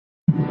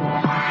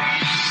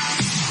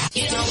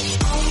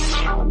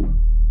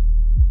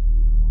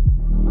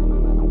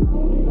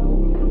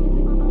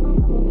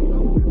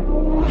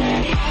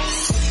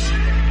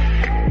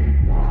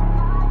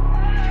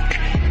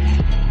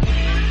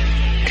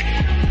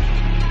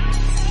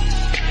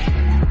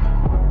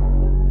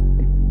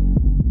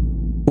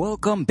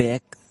Welcome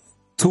back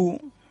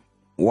to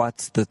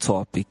What's the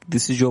Topic?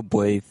 This is your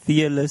boy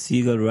Fearless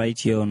Eagle right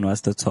here on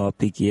What's the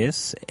Topic.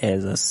 Yes,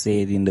 as I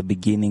said in the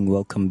beginning,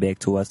 welcome back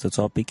to What's the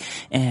Topic,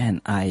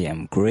 and I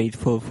am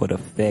grateful for the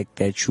fact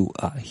that you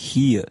are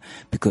here,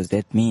 because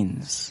that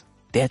means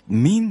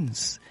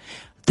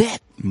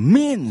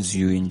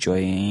you're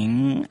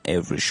enjoying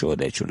every show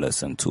that you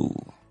listen to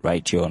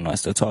right here on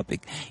What's the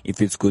Topic.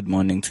 If it's good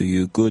morning to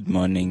you, good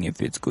morning.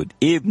 If it's good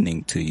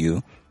evening to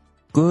you,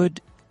 good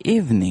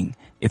evening.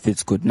 If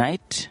it's good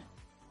night,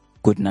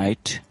 good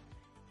night.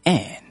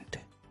 And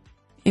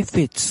if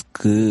it's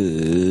good,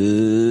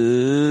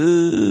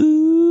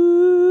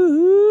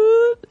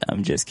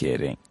 I'm just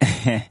kidding.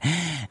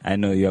 I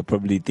know you're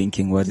probably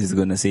thinking, what is he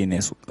gonna say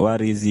next?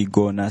 What is he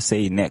gonna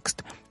say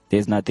next?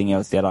 There's nothing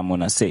else that I'm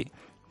gonna say.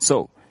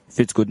 So, if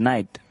it's good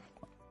night,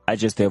 I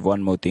just have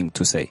one more thing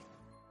to say.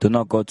 Do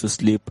not go to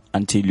sleep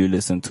until you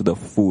listen to the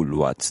full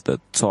What's the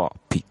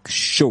Topic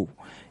show.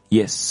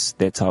 Yes,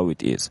 that's how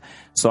it is.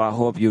 So I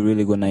hope you're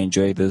really going to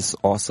enjoy this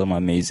awesome,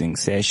 amazing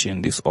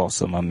session, this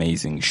awesome,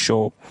 amazing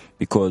show,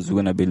 because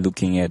we're going to be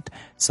looking at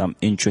some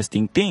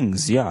interesting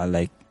things. Yeah,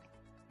 like,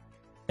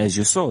 as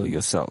you saw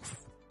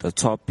yourself, the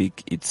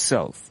topic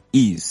itself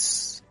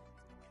is,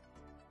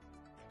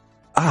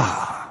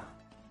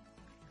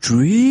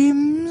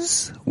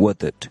 dreams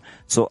worth it.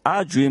 So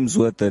are dreams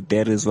worth it?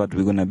 That is what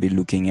we're going to be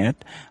looking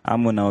at.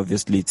 I'm going to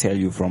obviously tell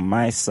you from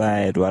my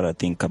side what I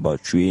think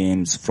about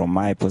dreams, from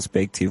my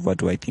perspective, what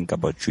do I think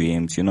about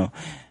dreams.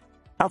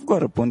 I've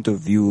got a point of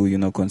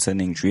view,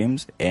 concerning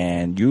dreams,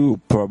 and you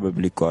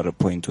probably got a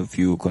point of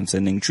view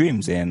concerning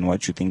dreams and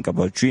what you think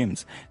about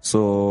dreams.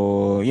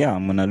 So yeah,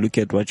 I'm going to look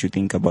at what you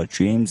think about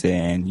dreams,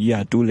 and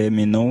yeah, do let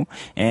me know.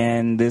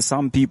 And there's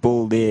some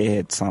people, they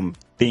had some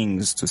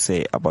things to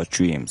say about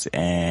dreams.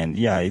 And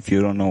yeah, if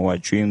you don't know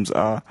what dreams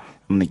are,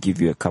 I'm going to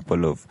give you a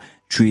couple of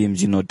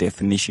dreams,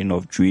 definition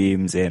of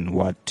dreams and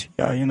what,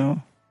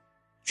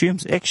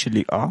 dreams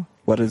actually are.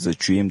 What is a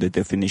dream, the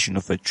definition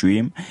of a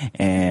dream,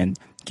 and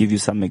give you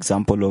some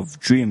example of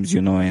dreams,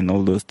 and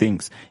all those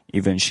things.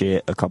 Even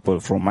share a couple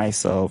from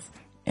myself,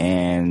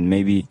 and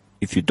maybe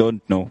if you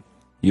don't know,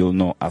 you'll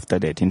know after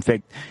that. In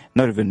fact,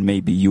 not even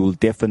maybe, you'll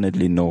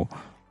definitely know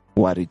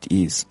what it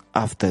is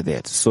after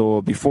that.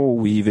 So before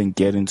we even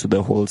get into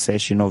the whole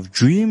session of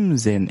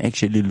dreams and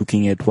actually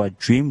looking at what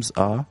dreams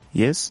are,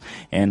 yes,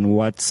 and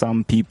what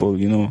some people,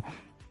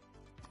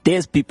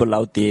 there's people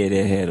out there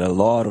that had a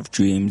lot of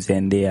dreams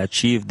and they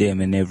achieved them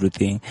and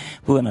everything.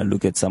 We're gonna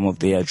look at some of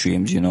their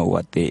dreams,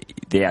 what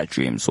their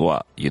dreams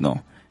were,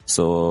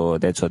 So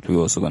that's what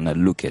we're also gonna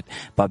look at.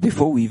 But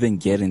before we even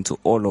get into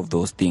all of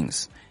those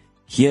things,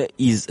 here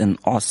is an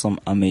awesome,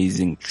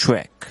 amazing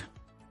track.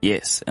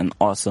 Yes, an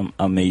awesome,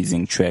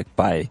 amazing track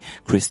by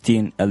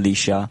Christine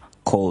Alicia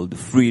called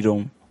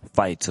Freedom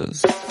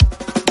Fighters.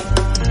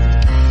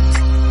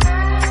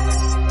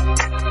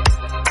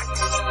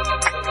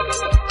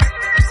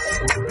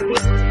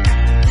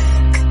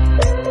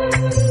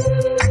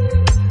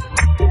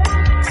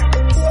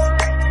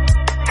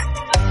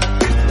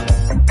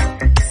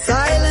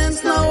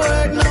 Silence no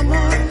word no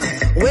more.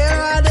 Where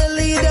are the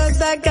leaders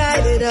that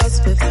guided us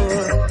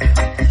before?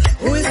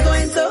 Who is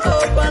going to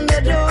open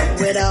the door?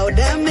 Without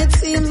them it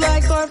seems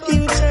like our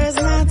future is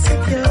not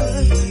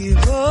secure.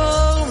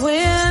 Evil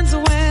wins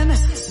when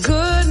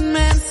good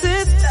men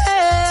sit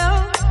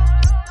still.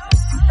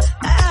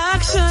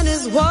 Action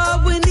is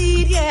what we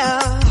need,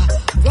 yeah.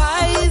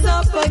 Rise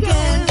up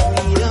again,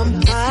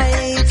 freedom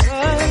fighters.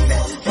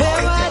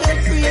 Where are the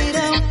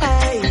freedom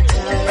fighters?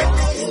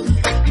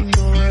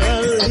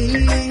 Moral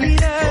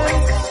leaders,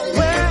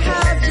 where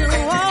have you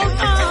all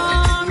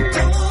gone?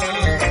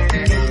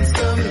 Need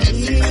some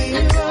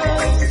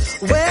heroes.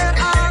 Where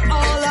are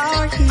all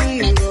our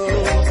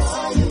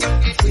heroes?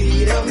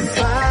 Freedom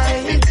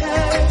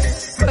fighters,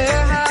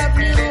 where have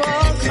you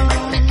all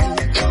gone?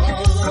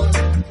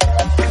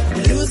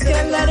 Youth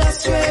get led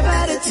astray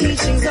by the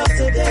teachings of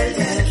today.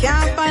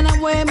 Can't find a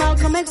way,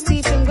 Malcolm X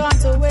teaching gone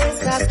to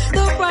waste. That's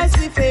the price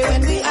we pay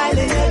when we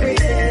idle every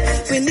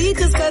day. We need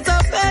to set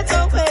a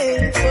better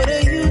way for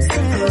the youth.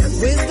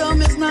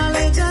 Wisdom is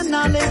knowledge and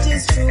knowledge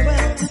is true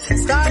wealth.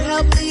 Start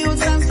help the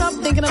youth and stop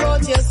thinking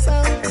about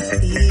yourself.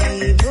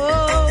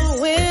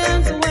 Evil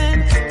wins when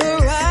the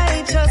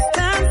righteous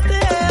stand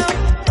still.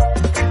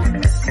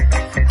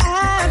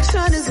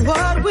 Action is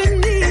what we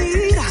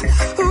need.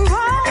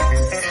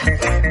 Rise,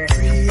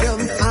 freedom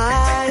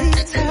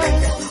fighters.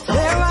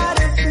 Where are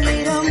the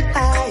freedom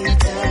fighters?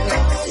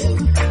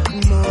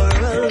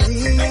 Moral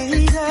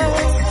leaders,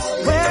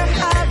 where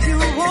have you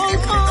all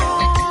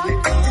gone?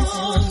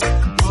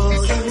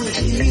 All you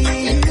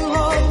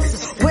heroes,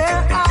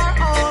 where are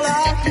all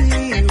our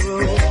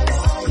heroes?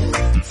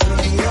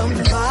 Freedom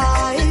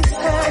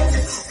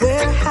fighters,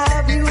 where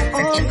have you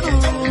all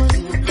gone?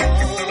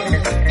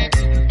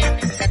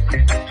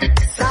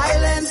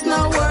 Silence, no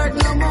word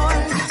no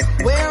more.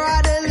 Where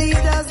are the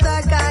leaders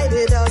that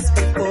guided us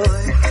before?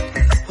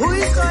 Who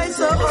is going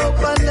to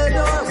open the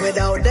door?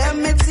 Without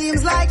them it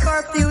seems like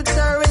our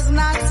future is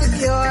not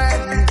secure.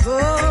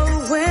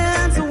 Evil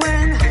wins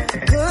when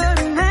good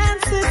men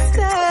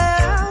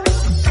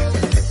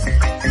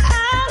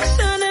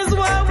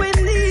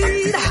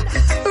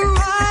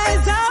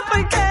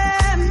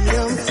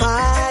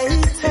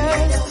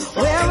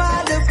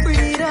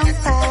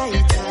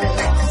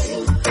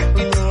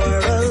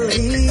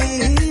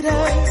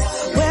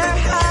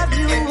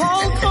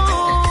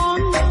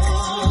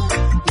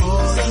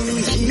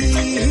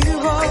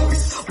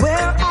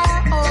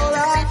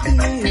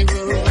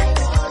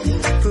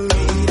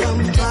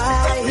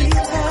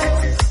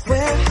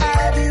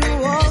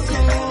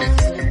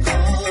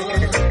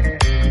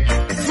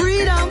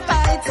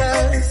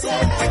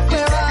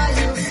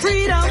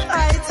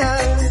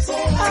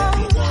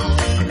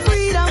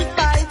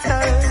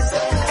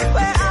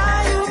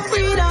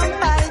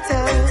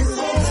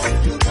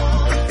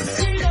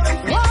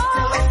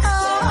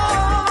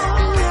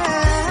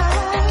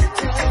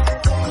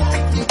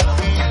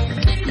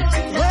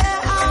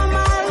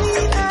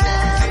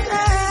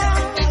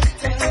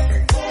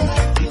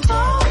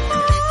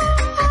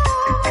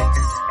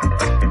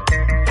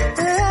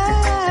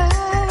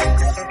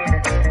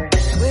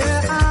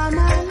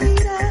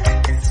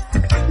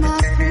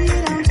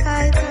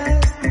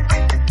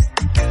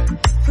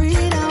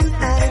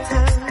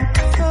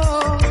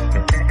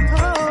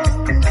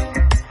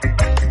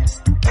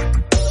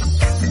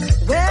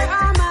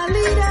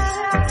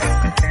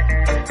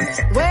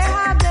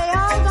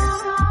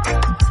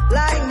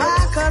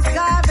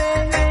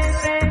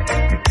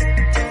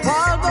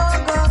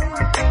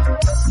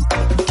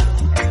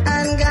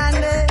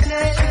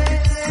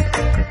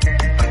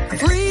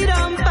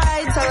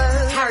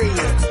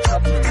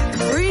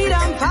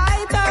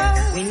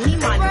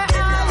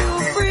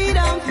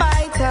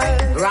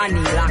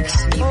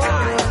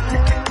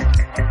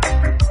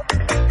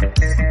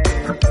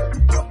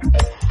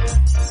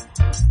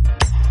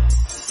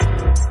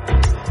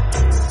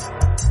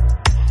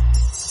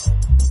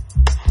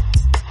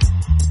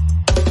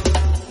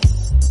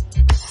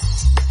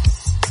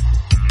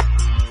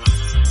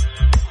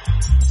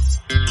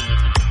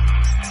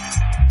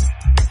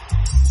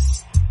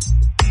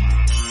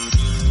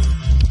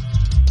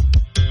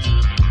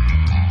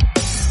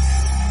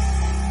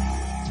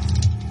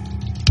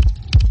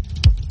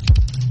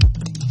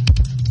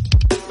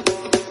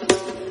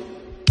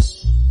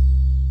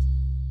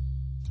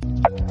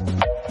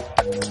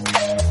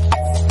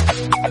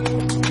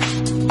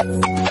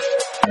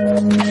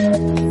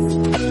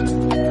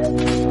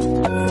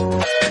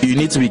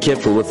need to be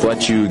careful with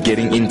what you're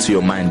getting into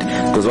your mind,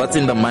 because what's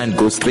in the mind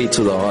goes straight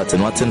to the heart,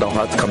 and what's in the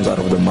heart comes out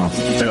of the mouth.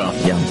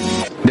 Yeah.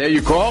 There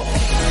you go.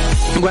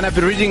 I'm gonna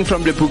be reading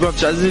from the book of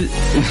Jazzy.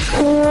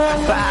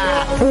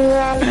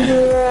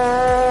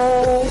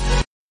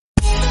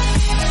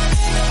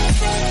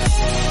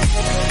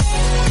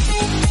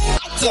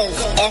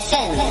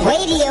 FM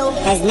radio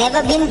has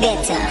never been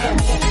better.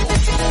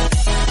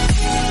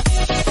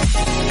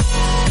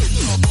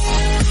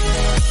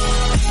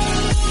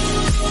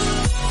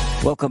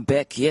 Welcome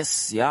back.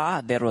 Yes,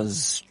 yeah, there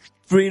was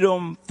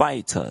Freedom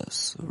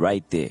Fighters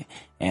right there.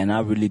 And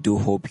I really do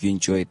hope you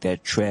enjoyed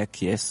that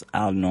track. Yes,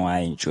 I know I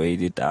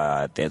enjoyed it.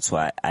 That's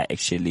why I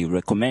actually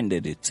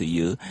recommended it to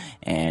you.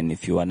 And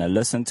if you want to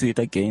listen to it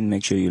again,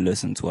 make sure you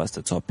listen to us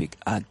the topic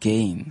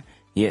again.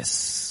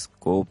 Yes,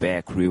 go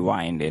back,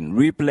 rewind, and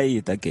replay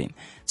it again.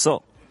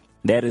 So,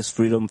 that is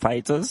Freedom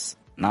Fighters.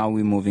 Now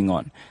we're moving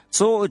on.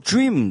 So,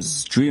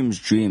 dreams.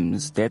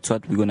 That's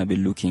what we're going to be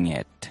looking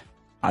at.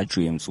 Are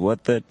dreams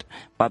worth it?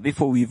 But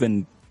before we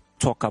even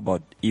talk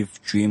about if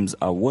dreams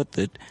are worth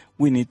it,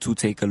 we need to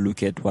take a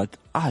look at what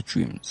are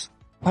dreams.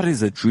 What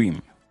is a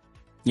dream?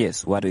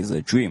 Yes, what is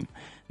a dream?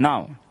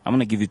 Now, I'm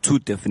going to give you 2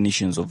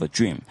 definitions of a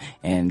dream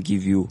and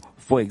give you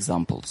 4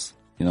 examples,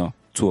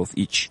 2 of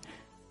each.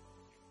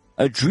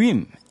 A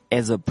dream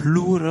as a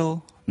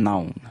plural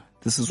noun,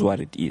 this is what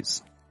it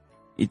is.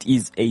 It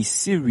is a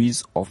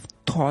series of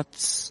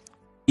thoughts,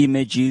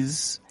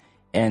 images,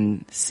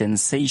 and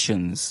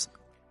sensations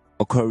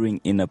occurring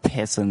in a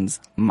person's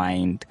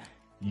mind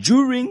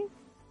during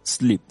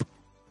sleep.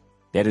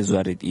 That is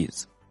what it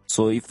is.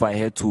 So if I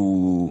had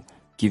to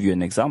give you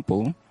an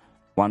example,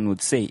 one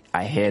would say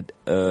I had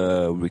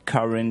a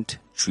recurrent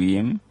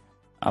dream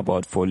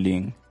about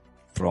falling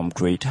from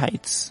great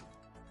heights.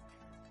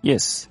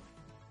 Yes.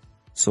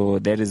 So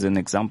that is an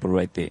example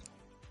right there.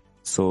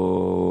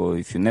 So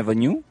if you never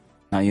knew,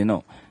 now you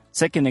know.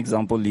 Second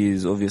example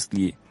is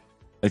obviously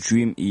a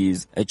dream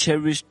is a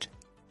cherished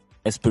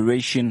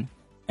aspiration,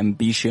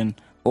 ambition,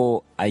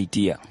 or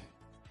idea.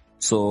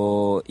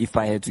 So if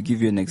I had to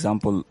give you an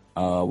example,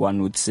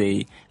 one would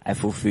say I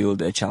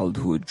fulfilled a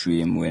childhood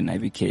dream when I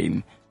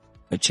became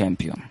a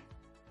champion.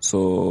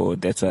 So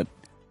that's what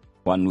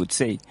one would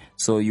say.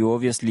 So you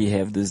obviously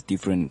have these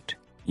different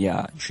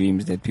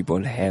dreams that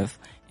people have,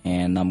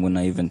 and I'm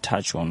gonna even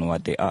touch on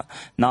what they are.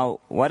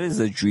 Now, what is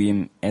a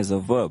dream as a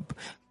verb?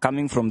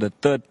 Coming from the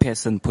third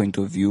person point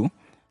of view,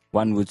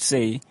 one would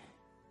say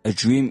a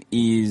dream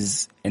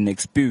is an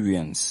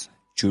experience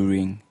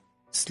during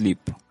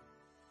sleep.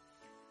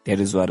 That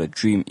is what a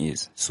dream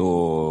is.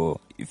 So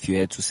if you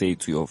had to say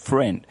to your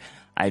friend,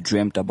 I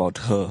dreamt about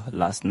her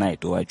last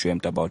night, or I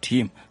dreamt about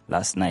him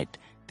last night,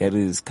 that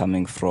is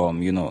coming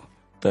from,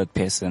 third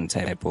person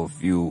type of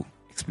view,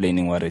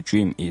 explaining what a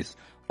dream is.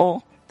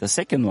 Or the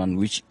second one,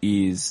 which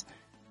is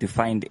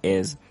defined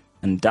as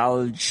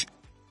indulge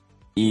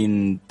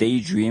in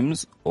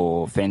daydreams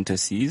or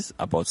fantasies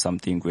about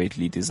something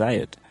greatly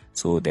desired.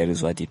 So that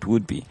is what it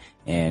would be.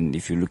 And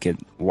if you look at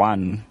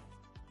one,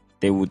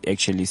 they would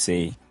actually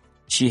say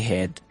she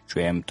had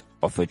dreamt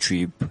of a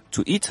trip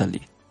to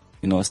Italy,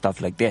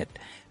 stuff like that.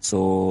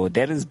 So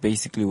that is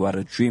basically what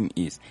a dream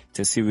is. It's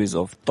a series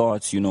of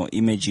thoughts,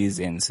 images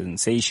and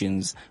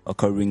sensations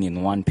occurring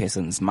in one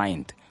person's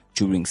mind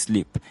during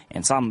sleep.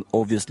 And some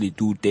obviously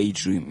do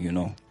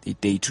daydream, they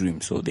daydream.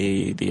 So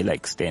they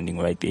like standing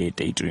right there,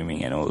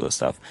 daydreaming and all those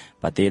stuff.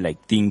 But they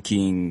like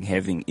thinking,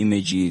 having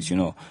images,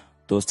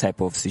 those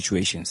type of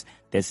situations.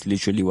 That's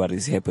literally what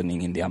is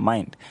happening in their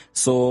mind.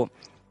 So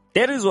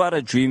that is what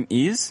a dream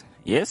is.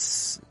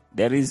 Yes,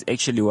 that is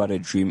actually what a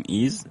dream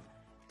is.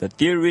 The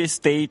theories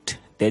state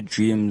that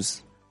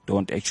dreams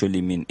don't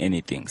actually mean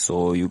anything.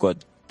 So you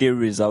got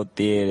theories out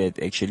there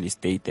that actually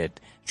state that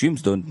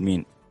dreams don't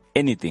mean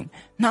anything.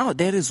 Now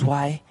that is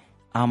why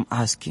I'm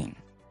asking,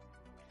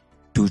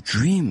 do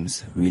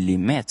dreams really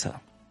matter?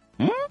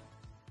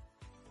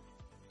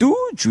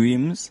 Do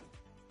dreams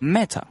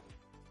matter?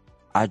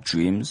 Are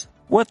dreams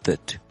worth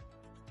it?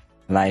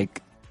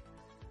 Like,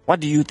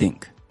 what do you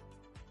think?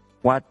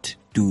 What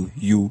do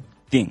you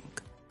think?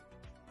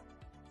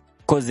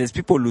 Because there's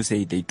people who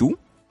say they do,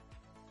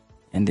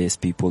 and there's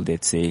people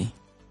that say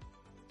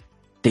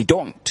they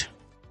don't.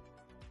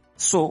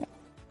 So,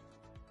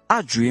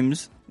 are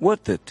dreams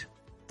worth it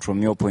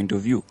from your point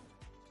of view?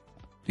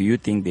 Do you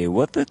think they're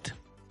worth it?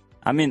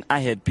 I mean, I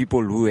had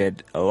people who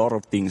had a lot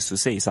of things to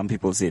say. Some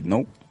people said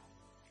no,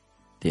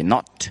 they're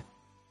not.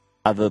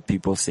 Other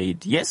people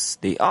said yes,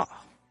 they are.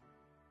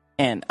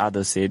 And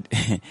others said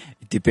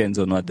it depends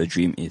on what the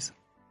dream is.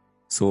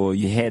 So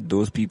you had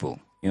those people,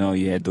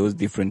 you had those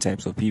different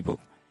types of people.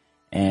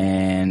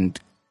 And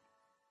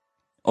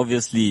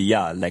obviously,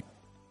 like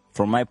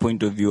from my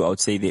point of view, I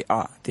would say they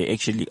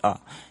actually are.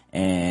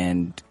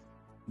 And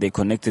they're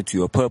connected to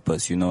your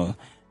purpose,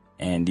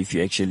 And if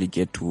you actually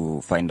get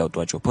to find out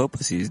what your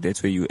purpose is,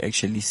 that's where you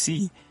actually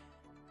see,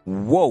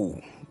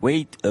 whoa,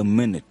 wait a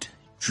minute.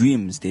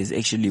 Dreams, there's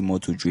actually more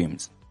to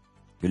dreams.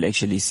 You'll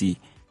actually see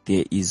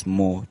there is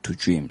more to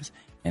dreams.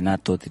 And I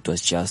thought it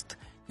was just,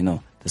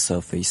 the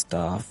surface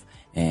stuff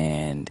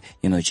and,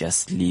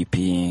 just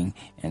sleeping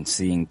and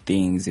seeing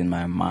things in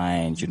my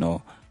mind,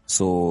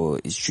 So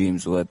it's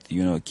dreams worth,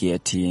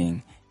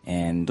 getting,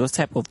 and those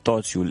type of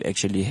thoughts you'll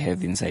actually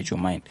have inside your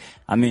mind.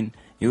 I mean,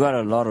 you got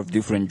a lot of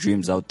different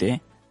dreams out there.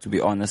 To be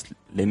honest,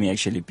 let me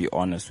actually be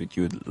honest with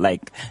you.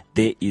 Like,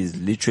 there is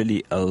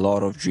literally a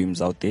lot of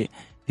dreams out there.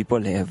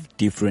 People have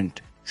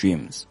different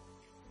dreams.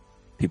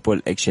 People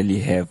actually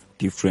have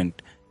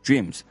different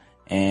dreams.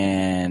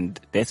 And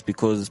that's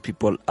because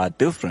people are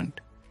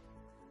different.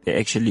 They're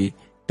actually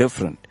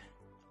different.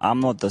 I'm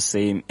not the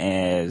same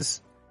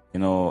as,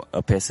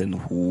 a person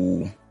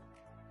who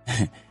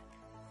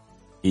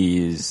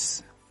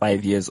is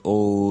 5 years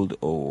old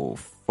or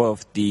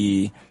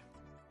 50.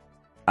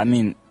 I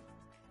mean,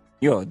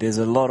 there's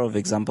a lot of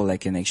examples I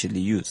can actually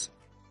use.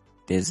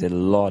 There's a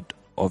lot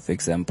of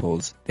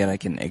examples that I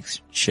can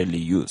actually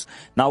use.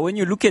 Now, when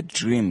you look at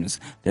dreams,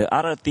 the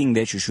other thing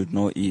that you should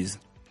know is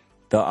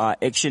there are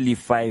actually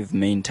 5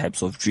 main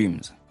types of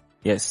dreams.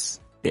 Yes,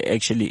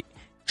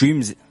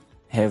 dreams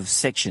have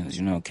sections,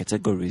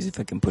 categories, if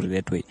I can put it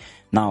that way.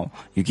 Now,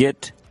 you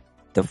get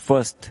the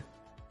first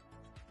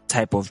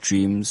type of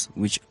dreams,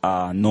 which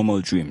are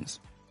normal dreams.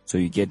 So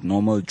you get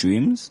normal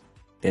dreams.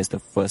 That's the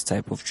first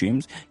type of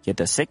dreams. You get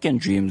the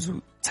second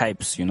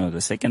types,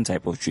 the second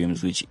type of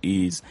dreams, which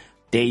is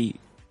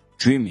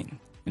daydreaming,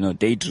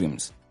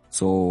 daydreams.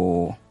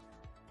 So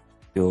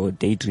your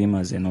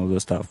daydreamers and all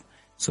those stuff.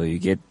 So you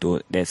get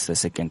that's the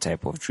second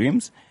type of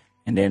dreams.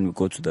 And then we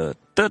go to the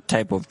third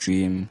type of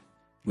dream,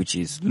 which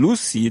is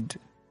lucid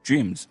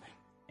dreams.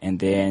 And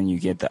then you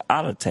get the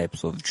other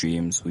types of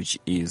dreams, which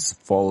is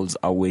false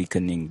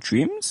awakening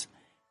dreams.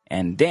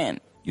 And then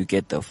you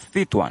get the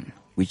fifth one,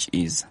 which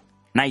is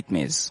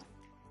nightmares.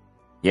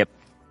 Yep,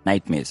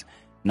 nightmares.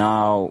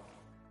 Now,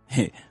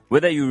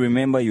 whether you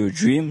remember your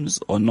dreams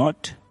or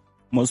not,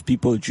 most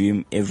people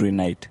dream every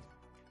night.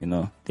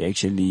 They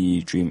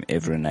actually dream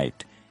every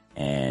night.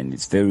 And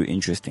it's very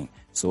interesting.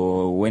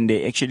 So when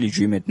they actually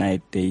dream at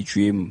night, they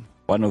dream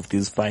one of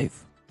these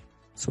 5.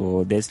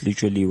 So that's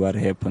literally what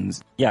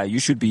happens. Yeah, you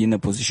should be in a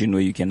position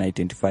where you can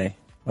identify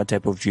what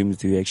type of dreams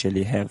do you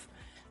actually have.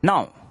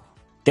 Now,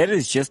 that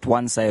is just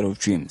one side of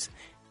dreams.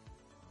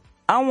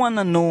 I want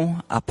to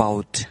know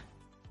about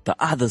the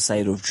other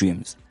side of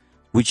dreams,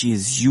 which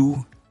is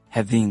you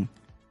having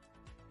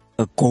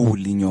a goal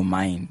in your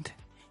mind,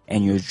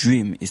 and your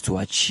dream is to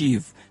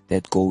achieve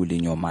that goal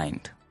in your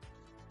mind.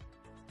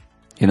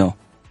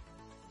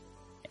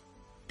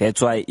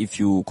 That's why if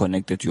you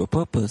connect it to your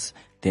purpose,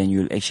 then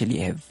you'll actually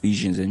have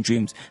visions and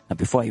dreams. Now,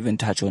 before I even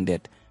touch on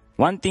that,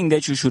 one thing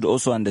that you should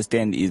also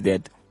understand is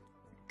that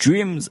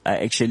dreams are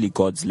actually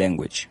God's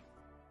language.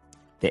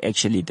 They're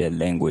actually the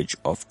language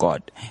of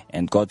God.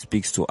 And God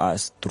speaks to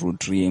us through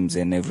dreams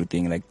and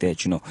everything like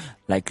that,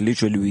 Like,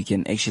 literally, we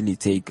can actually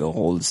take a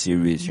whole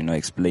series,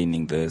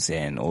 explaining this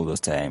and all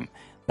those time.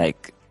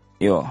 Like,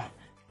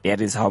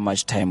 that is how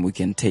much time we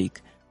can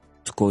take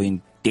to go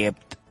in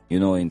depth,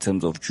 in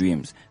terms of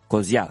dreams.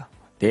 Because,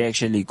 they're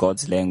actually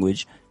God's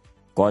language.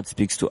 God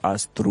speaks to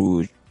us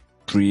through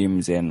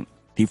dreams and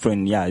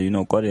different,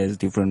 God has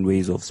different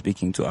ways of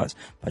speaking to us.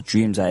 But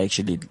dreams are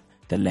actually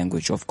the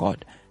language of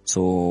God.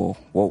 So,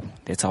 whoa,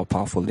 that's how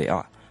powerful they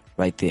are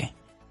right there.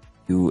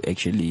 You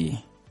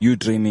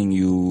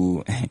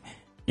dreaming,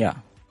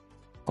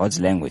 God's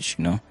language,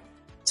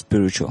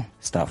 spiritual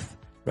stuff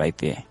right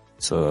there.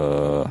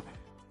 So,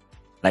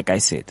 like I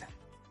said,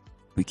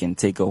 we can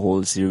take a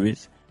whole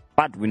series,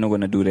 but we're not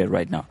going to do that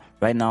right now.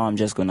 Right now, I'm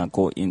just going to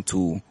go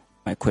into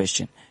my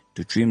question.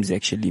 Do dreams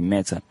actually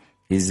matter?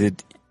 Is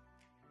it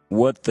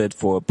worth it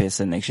for a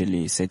person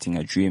actually setting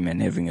a dream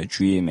and having a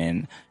dream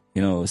and,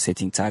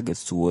 setting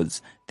targets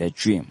towards that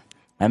dream?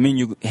 I mean,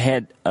 you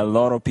had a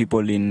lot of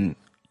people in,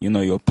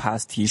 your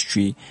past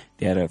history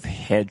that have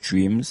had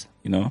dreams,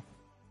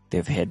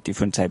 They've had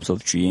different types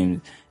of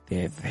dreams.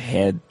 They've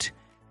had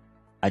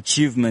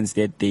achievements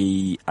that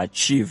they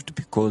achieved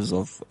because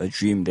of a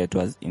dream that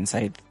was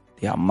inside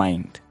their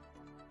mind,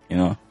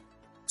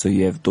 So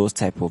you have those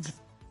type of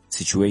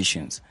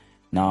situations.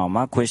 Now,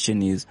 my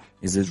question is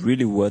it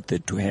really worth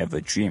it to have a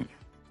dream?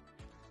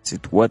 Is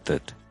it worth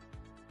it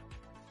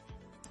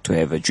to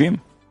have a dream?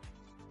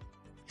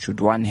 Should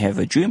one have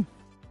a dream?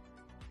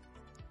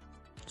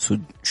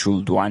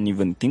 Should one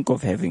even think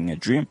of having a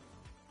dream?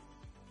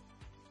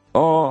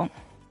 Or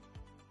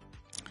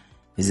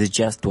is it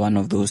just one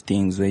of those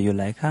things where you're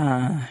like,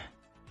 have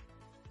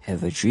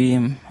a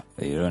dream,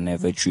 or you don't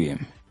have a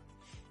dream?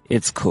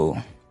 It's cool.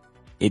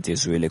 It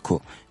is really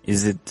cool.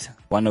 Is it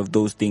one of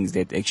those things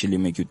that actually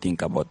make you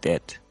think about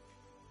that?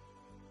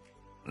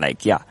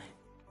 Like,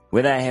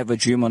 whether I have a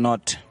dream or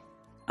not,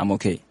 I'm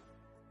okay.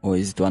 Or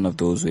is it one of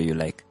those where you're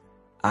like,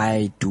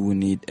 I do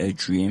need a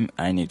dream,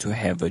 I need to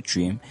have a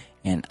dream,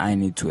 and I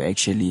need to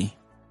actually,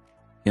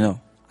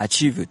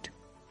 achieve it.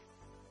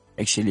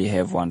 Actually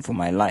have one for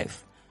my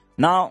life.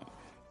 Now,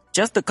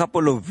 just a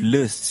couple of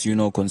lists,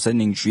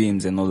 concerning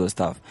dreams and all the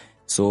stuff.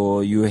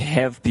 So you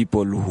have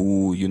people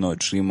who,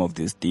 dream of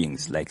these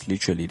things. Like,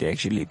 literally, they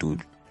actually do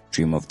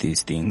dream of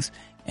these things.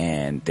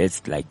 and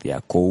that's like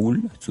their goal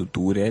to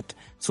do that.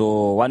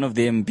 So one of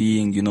them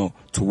being,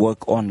 to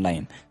work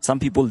online. Some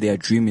people, their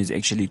dream is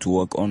actually to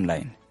work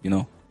online,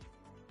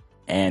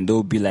 and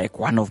they'll be like,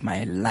 one of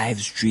my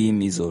life's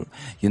dream is,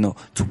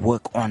 to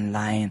work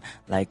online.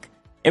 Like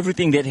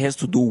everything that has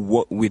to do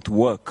with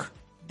work,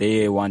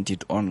 they want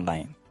it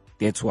online.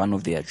 That's one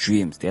of their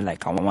dreams. They're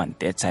like, I want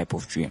that type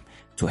of dream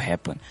to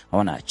happen. I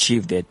want to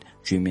achieve that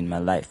dream in my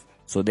life.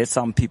 So that's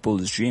some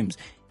people's dreams.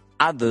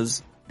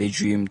 Others, they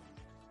dream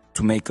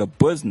to make a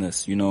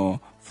business,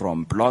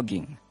 from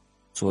blogging.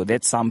 So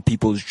that's some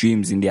people's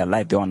dreams in their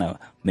life. They want to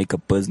make a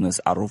business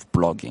out of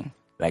blogging.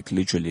 Like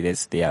literally,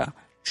 that's their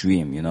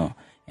dream,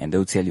 and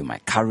they'll tell you, my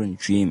current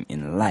dream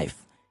in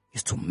life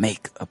is to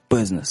make a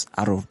business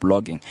out of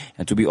blogging.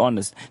 And to be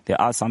honest, there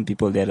are some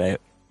people that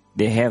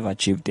they have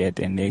achieved that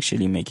and they're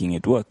actually making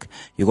it work.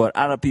 You got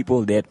other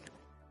people that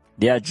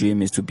their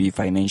dream is to be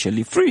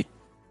financially free.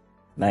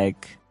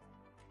 Like,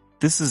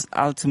 this is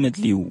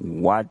ultimately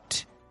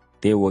what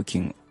they're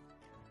working,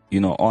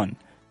 on.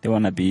 They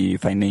want to be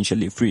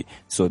financially free.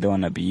 So they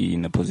want to be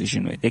in a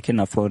position where they can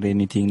afford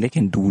anything. They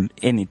can do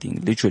anything,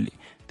 literally.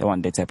 They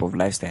want that type of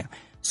lifestyle.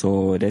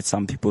 So that's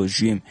some people's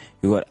dream.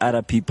 You got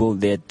other people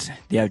that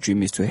their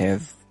dream is to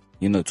have,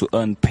 to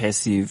earn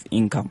passive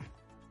income.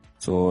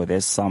 So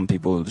there's some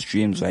people's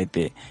dreams right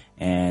there.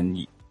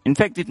 And in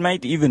fact, it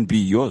might even be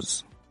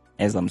yours.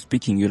 As I'm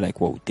speaking, you're like,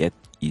 whoa, that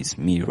is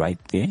me right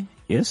there.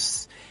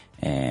 Yes.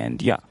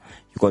 And yeah,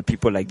 you got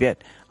people like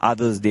that.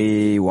 Others,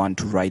 they want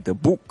to write a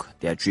book.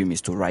 Their dream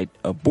is to write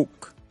a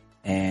book.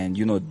 And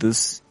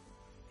this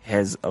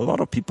has a lot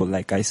of people,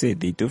 like I said,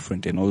 they're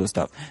different and all the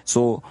stuff.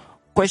 So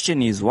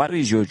question is, what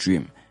is your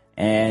dream?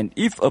 And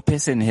if a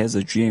person has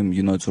a dream,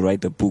 to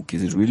write a book,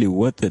 is it really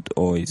worth it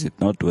or is it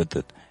not worth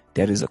it?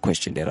 That is a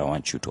question that I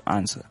want you to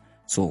answer.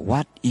 So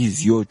what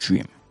is your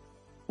dream?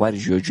 What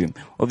is your dream?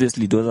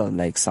 Obviously, those are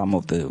like some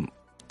of the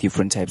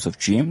different types of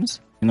dreams,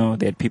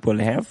 that people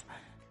have.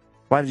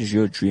 What is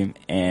your dream,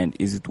 and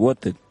is it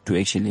worth it to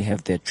actually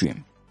have that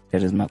dream?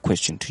 That is my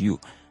question to you.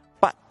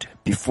 But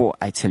before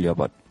I tell you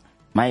about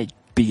my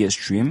biggest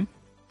dream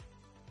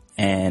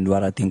and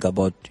what I think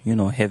about,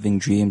 having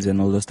dreams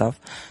and all the stuff,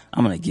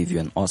 I'm going to give you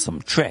an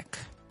awesome track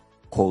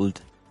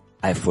called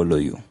I Follow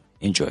You.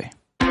 Enjoy.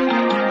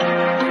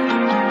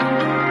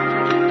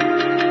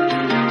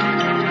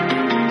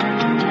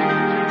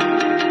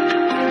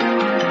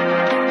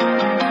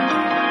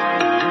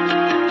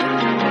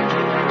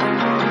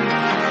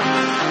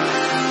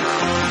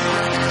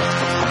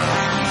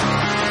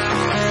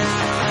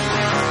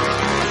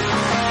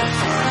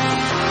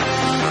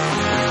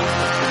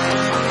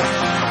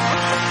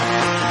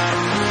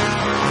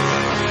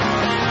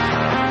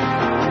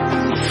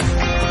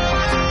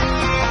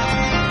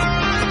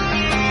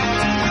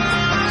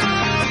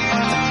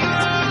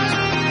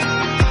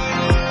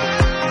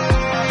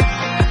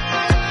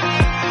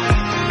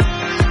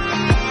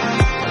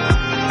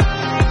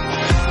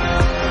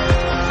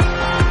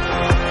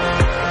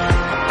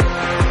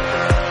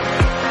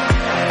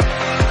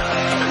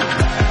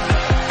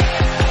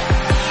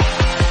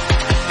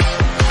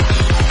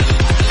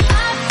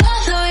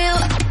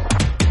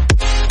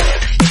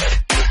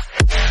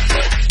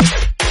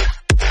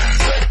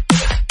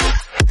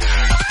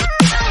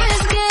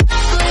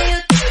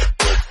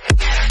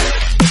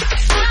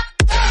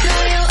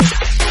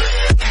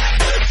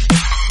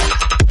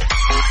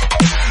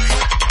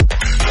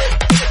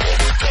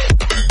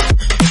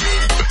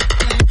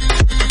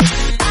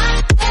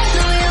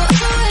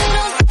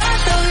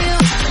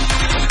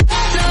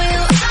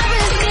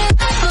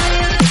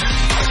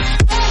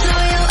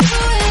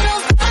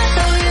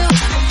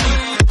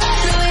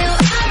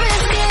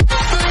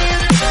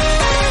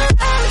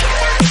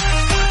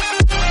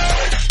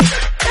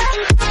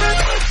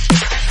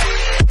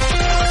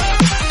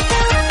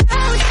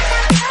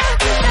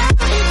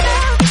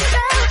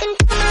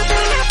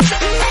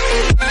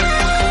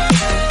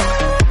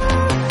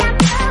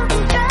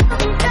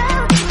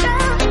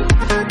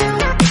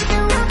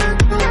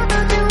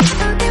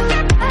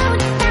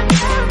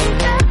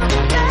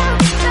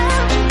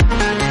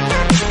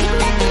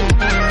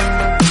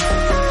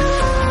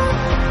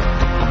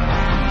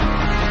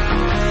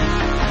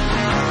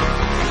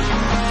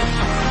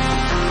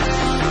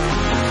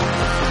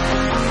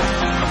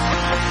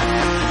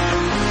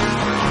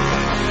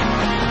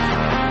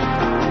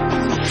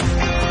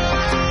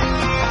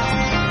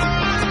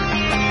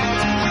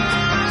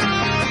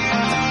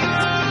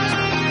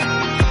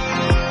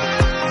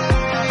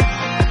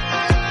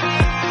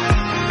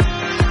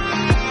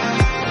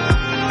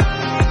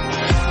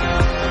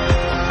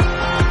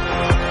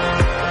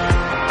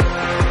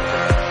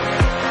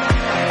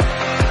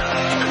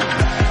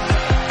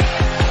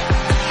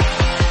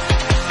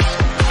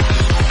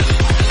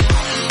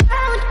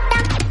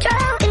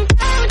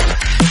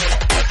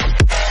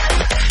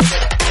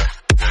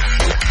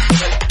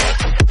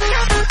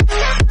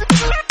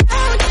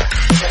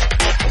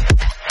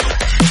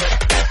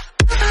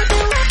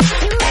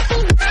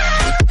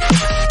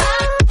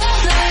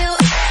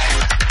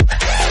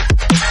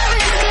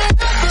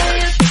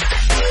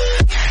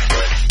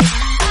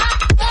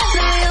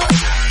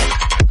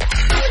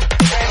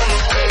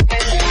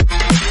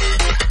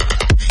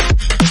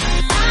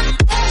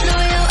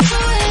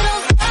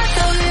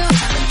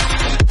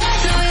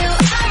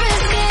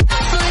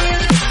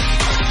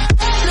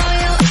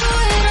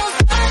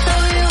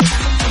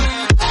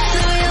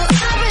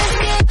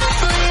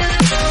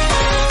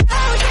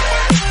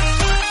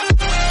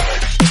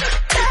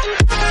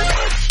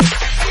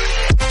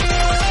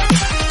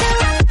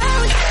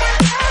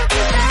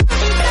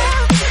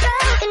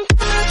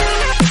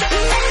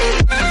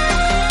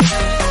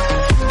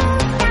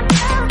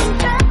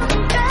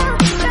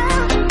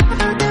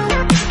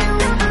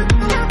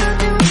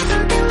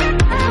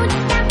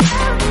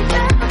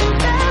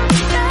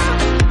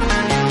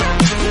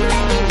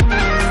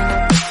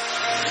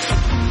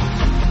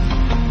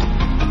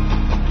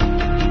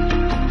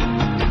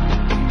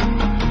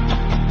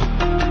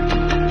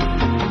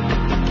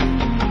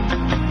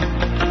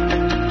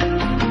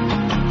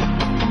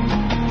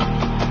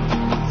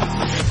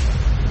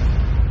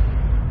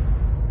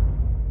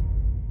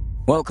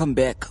 Welcome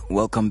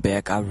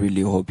back. I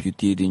really hope you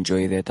did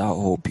enjoy that. I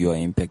hope you are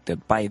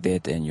impacted by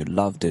that and you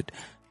loved it.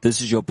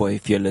 This is your boy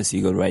Fearless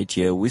Eagle right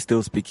here. We're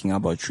still speaking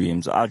about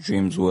dreams. Are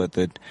dreams worth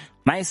it?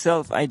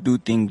 Myself, I do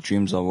think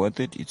dreams are worth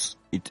it.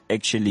 It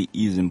actually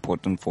is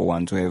important for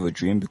one to have a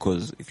dream,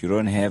 because if you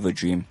don't have a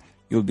dream,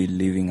 you'll be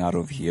living out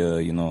of here,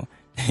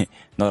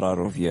 not out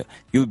of here.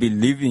 You'll be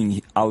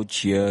living out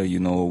here,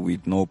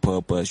 with no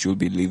purpose. You'll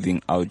be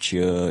living out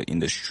here in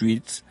the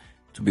streets.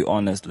 To be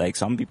honest, like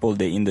some people,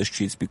 they're in the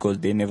streets because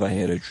they never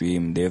had a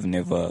dream. They've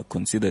never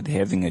considered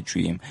having a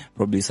dream.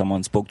 Probably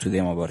someone spoke to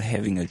them about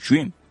having a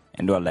dream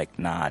and they were like,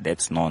 nah,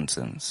 that's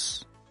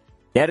nonsense.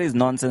 That is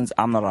nonsense.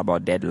 I'm not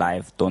about that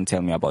life. Don't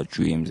tell me about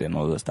dreams and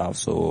all the stuff.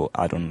 So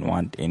I don't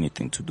want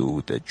anything to do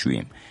with a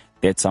dream.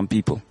 That's some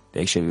people.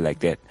 They actually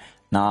like that.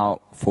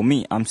 Now, for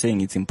me, I'm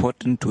saying it's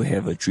important to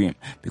have a dream,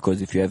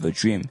 because if you have a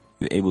dream,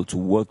 you're able to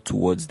work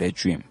towards that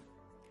dream.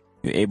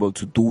 You're able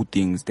to do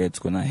things that's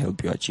going to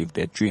help you achieve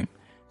that dream.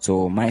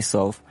 So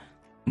myself,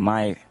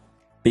 my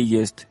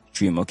biggest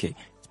dream, okay,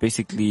 it's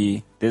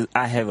basically,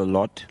 I have a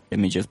lot. Let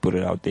me just put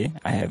it out there.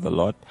 I have a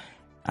lot.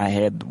 I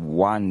had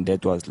one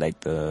that was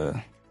like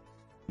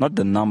not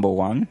the number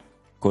one,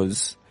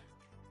 because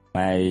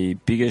my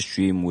biggest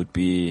dream would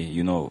be,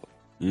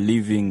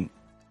 living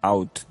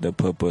out the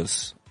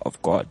purpose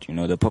of God,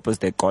 the purpose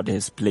that God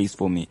has placed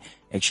for me,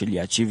 actually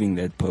achieving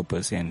that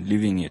purpose and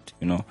living it,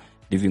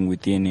 living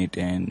within it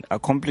and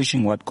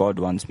accomplishing what God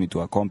wants me to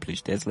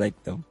accomplish. That's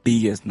like the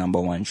biggest number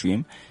one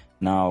dream.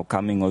 Now,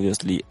 coming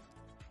obviously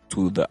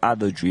to the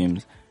other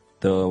dreams,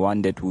 the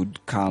one that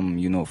would come,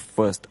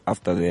 first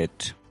after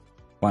that,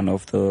 one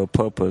of the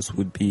purpose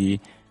would be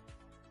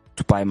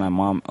to buy my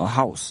mom a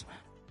house,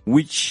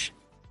 which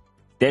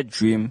that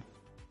dream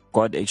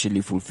God actually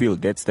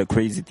fulfilled. That's the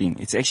crazy thing.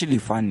 It's actually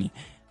funny.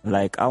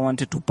 Like, I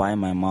wanted to buy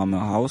my mom a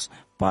house,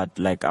 but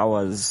like I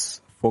was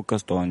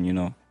focused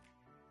on,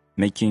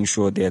 making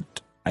sure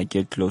that I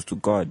get close to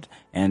God.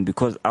 And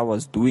because I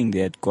was doing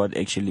that, God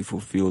actually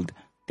fulfilled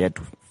that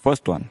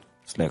first one.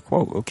 It's like,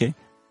 wow, okay,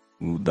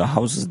 the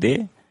house is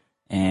there.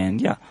 And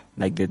yeah,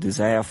 like the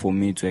desire for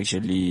me to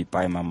actually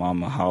buy my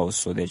mom a house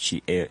so that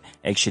she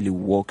actually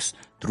walks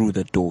through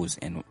the doors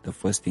and the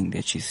first thing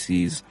that she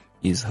sees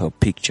is her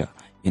picture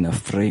in a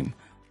frame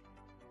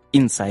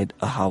inside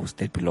a house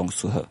that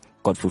belongs to her.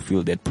 God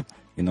fulfilled that,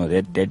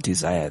 that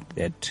desire,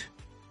 that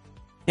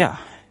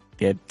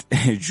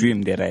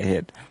dream that I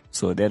had.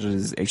 So that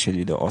is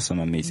actually the awesome,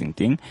 amazing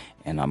thing.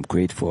 And I'm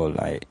grateful.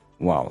 Like,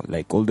 wow,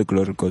 like all the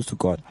glory goes to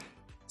God.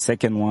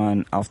 Second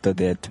one after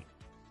that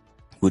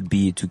would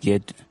be to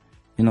get,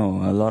 a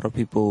lot of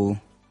people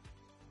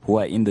who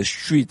are in the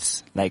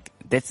streets. Like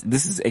this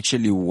is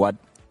actually what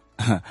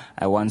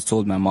I once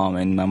told my mom,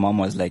 and my mom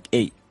was like,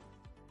 hey,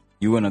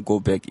 you want to go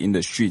back in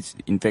the streets.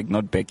 In fact,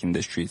 not back in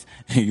the streets.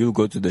 You'll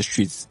go to the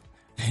streets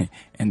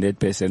and that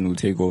person will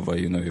take over,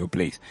 your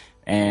place.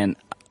 And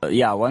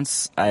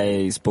once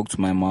I spoke to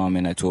my mom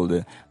and I told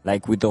her,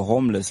 like with the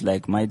homeless,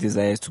 like my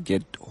desire is to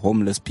get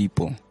homeless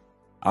people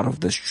out of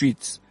the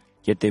streets,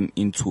 get them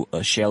into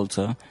a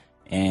shelter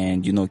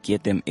and,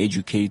 get them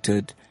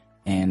educated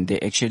and they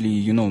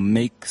actually,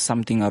 make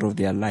something out of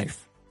their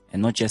life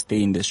and not just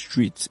stay in the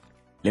streets.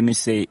 Let me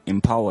say,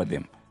 empower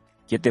them.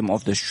 Get them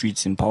off the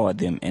streets, empower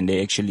them, and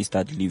they actually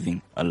start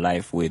living a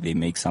life where they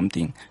make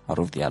something out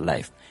of their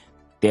life.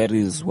 That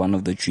is one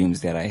of the dreams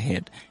that I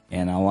had.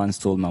 And I once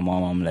told my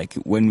mom, I'm like,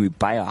 when we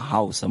buy a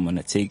house, I'm going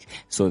to take,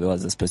 so there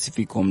was a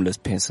specific homeless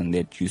person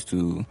that used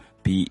to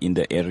be in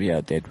the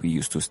area that we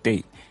used to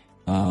stay.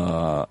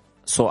 So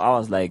I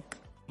was like,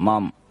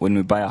 Mom, when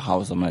we buy a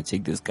house, I'm going to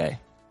take this guy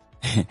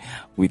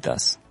with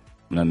us.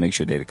 I'm going to make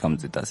sure that he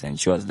comes with us. And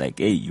she was like,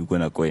 hey, you're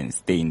going to go and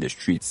stay in the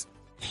streets.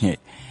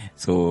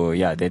 So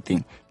yeah, that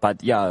thing.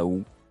 But yeah,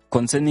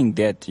 concerning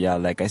that,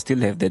 like I still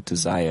have that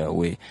desire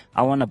where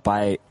I want to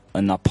buy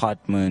an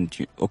apartment.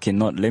 Okay,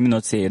 let me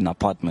not say an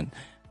apartment.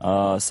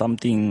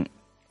 Something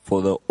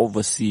for the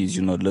overseas,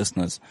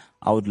 listeners.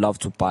 I would love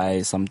to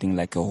buy something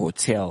like a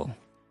hotel.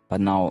 But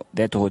now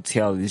that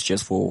hotel is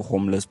just for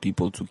homeless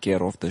people to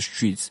get off the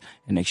streets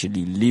and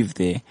actually live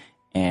there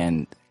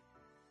and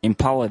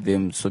empower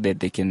them so that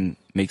they can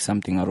make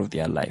something out of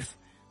their life.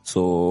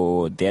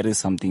 So that is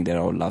something that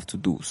I would love to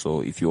do.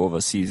 So if you're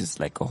overseas, it's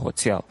like a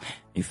hotel.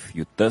 If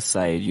you're this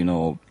side,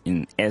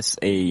 in SA,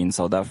 in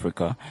South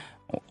Africa,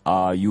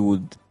 I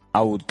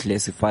would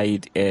classify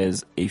it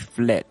as a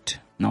flat.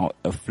 Now,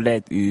 a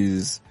flat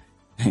is,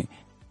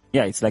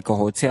 it's like a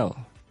hotel.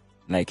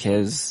 Like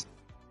has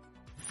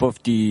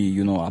 50,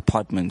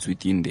 apartments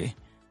within there.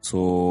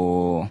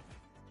 So,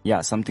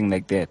 something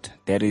like that.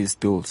 That is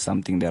still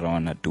something that I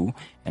want to do.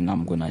 And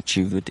I'm going to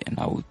achieve it and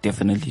I will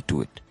definitely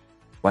do it.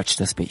 Watch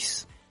the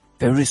space.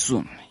 Very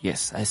soon.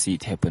 Yes, I see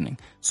it happening.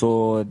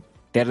 So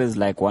that is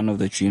like one of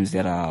the dreams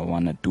that I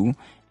want to do.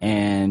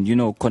 And,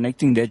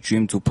 connecting that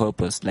dream to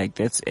purpose, like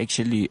that's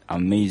actually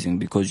amazing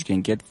because you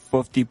can get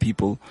 50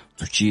 people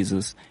to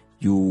Jesus.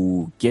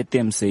 You get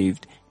them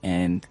saved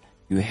and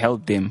you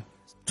help them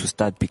to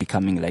start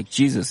becoming like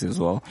Jesus as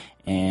well.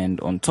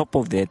 And on top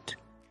of that,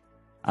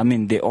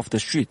 they're off the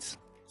streets.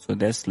 So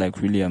that's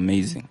like really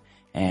amazing.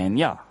 And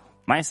yeah,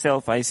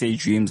 myself, I say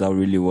dreams are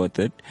really worth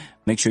it.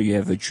 Make sure you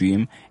have a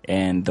dream,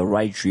 and the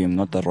right dream,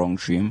 not the wrong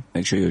dream.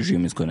 Make sure your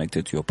dream is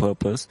connected to your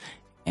purpose,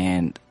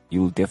 and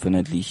you'll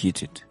definitely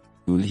hit it.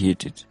 You'll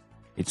hit it.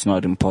 It's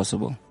not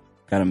impossible.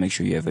 Gotta make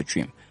sure you have a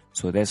dream.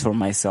 So that's for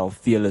myself,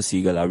 Fearless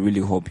Eagle. I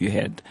really hope you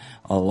had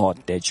a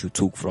lot that you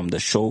took from the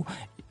show.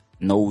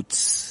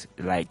 Notes,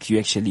 like you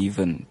actually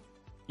even,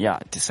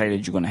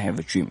 decided you're gonna have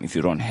a dream if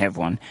you don't have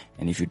one.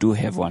 And if you do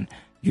have one,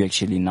 you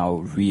actually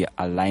now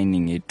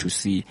realigning it to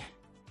see,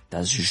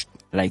 does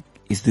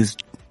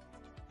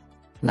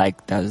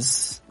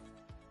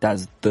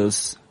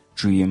this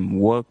dream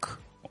work?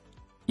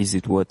 Is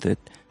it worth it?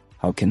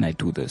 How can I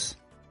do this?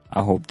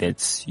 I hope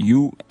that's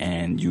you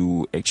and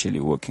you actually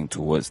working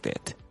towards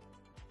that.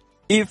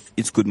 If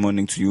it's good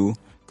morning to you,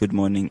 good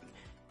morning.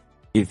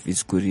 If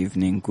it's good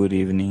evening, good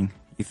evening.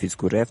 If it's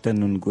good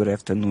afternoon, good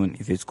afternoon.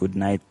 If it's good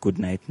night, good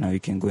night. Now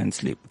you can go and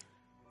sleep.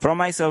 From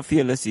myself,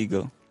 Fearless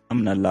Eagle,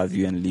 I'm gonna love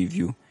you and leave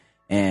you.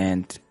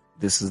 And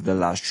this is the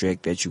last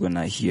track that you're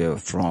gonna hear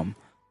from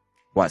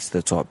What's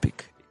the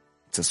Topic.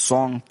 It's a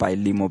song by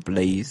Limo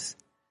Blaze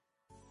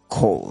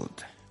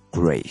called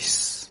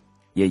Grace.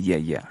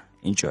 Yeah.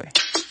 Enjoy.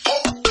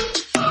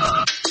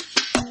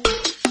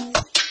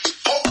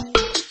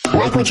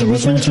 Like what you're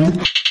listening to?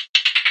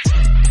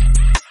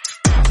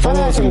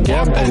 Follow us on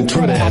Gab and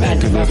Twitter at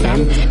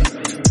ActiveFM.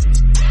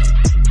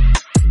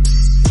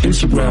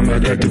 Instagram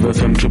at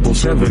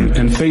ActiveFM777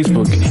 and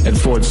Facebook at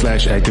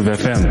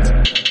 /ActiveFM.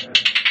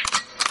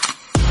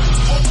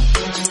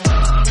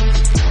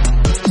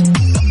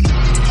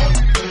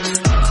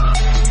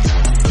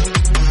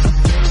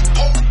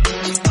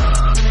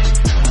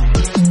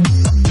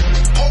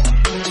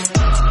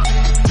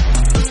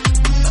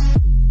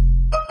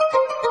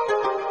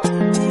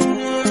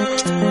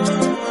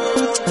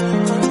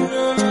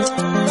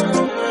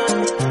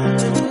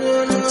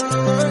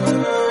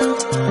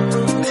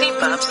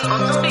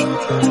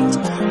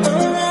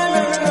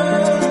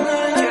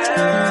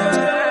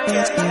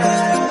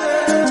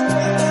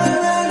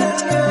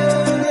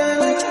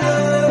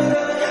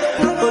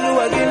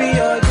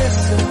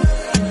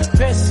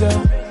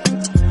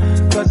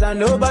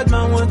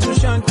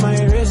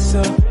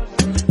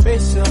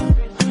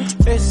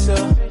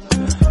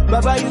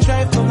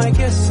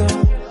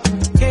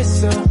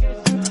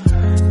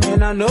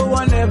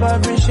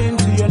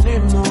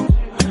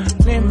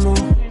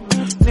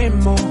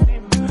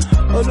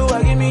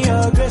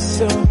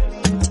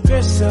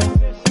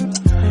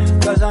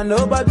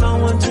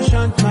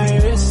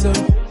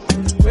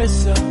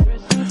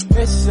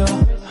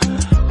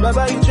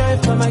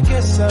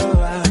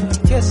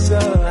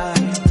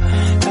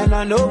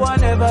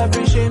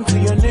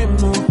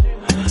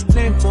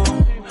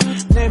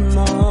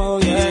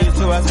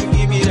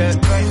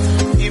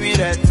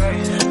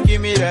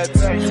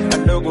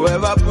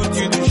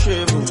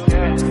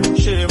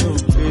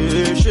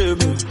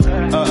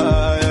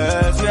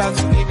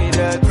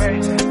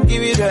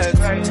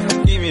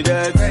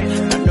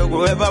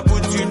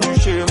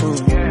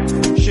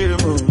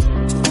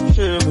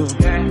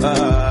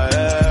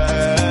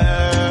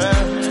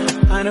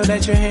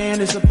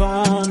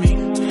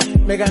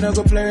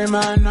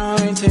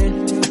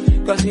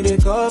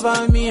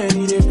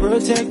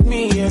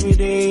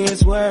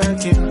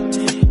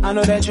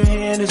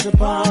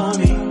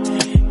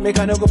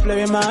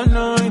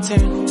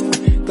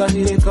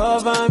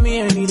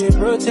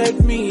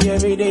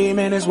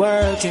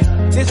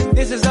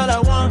 This is all I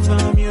want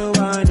from you,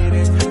 I need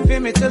it. Feel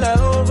me till I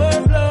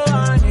overflow,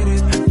 I need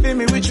it. Fill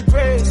me with your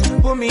grace,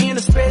 put me in a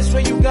space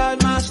where you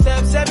guide my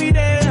steps every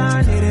day,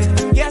 I need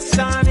it. Yes,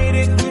 I need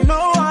it, you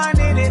know I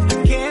need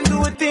it. Can't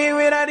do a thing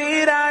without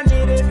it, I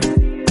need it.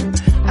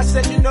 I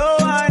said you know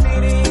I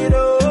need it,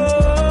 oh.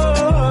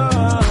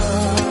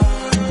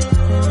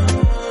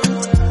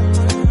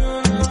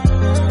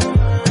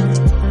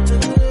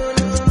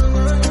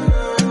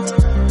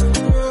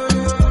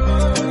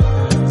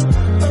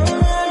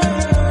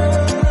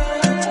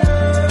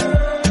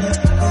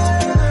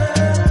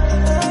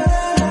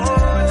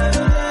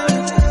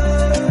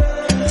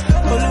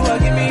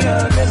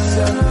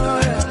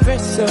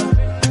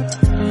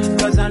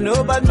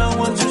 No bad man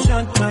want to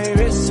shunt my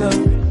wrist up.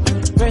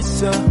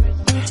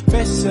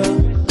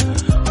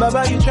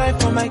 Baba, you try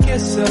for my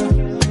kiss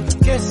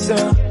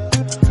up.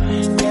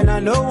 And I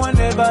know one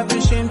never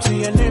be shame to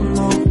your name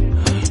more,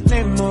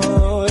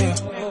 yeah.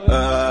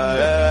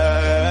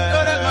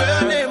 Don't I know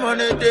your name on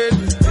the day.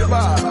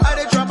 I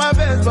did try my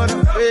best, but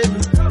I'm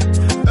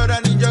failing. Lord, I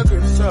need your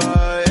grace,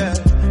 yeah.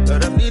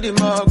 Lord, I'm needing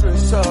more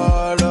grace,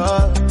 Lord.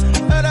 Lord,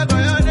 I got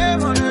your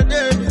name on the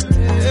day.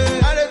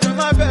 I did try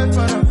my best,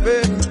 but I'm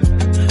failing.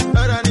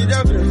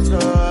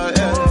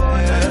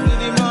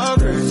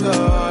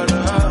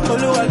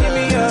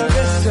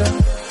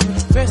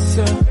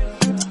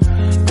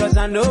 Cause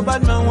I know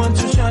bad man want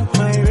to shunt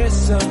my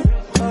wrist up.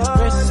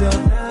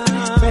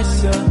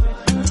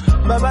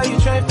 Baba, you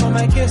try for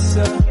my kiss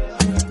up.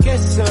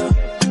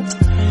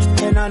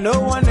 And I know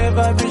one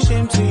never be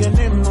shame to your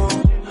name more,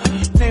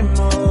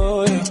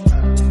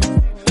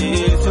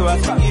 yeah. So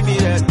have to give me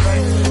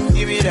that,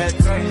 give me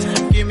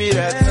that, give me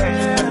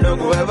that. I don't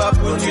go ever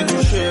put you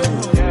to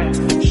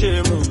shame,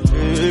 shame.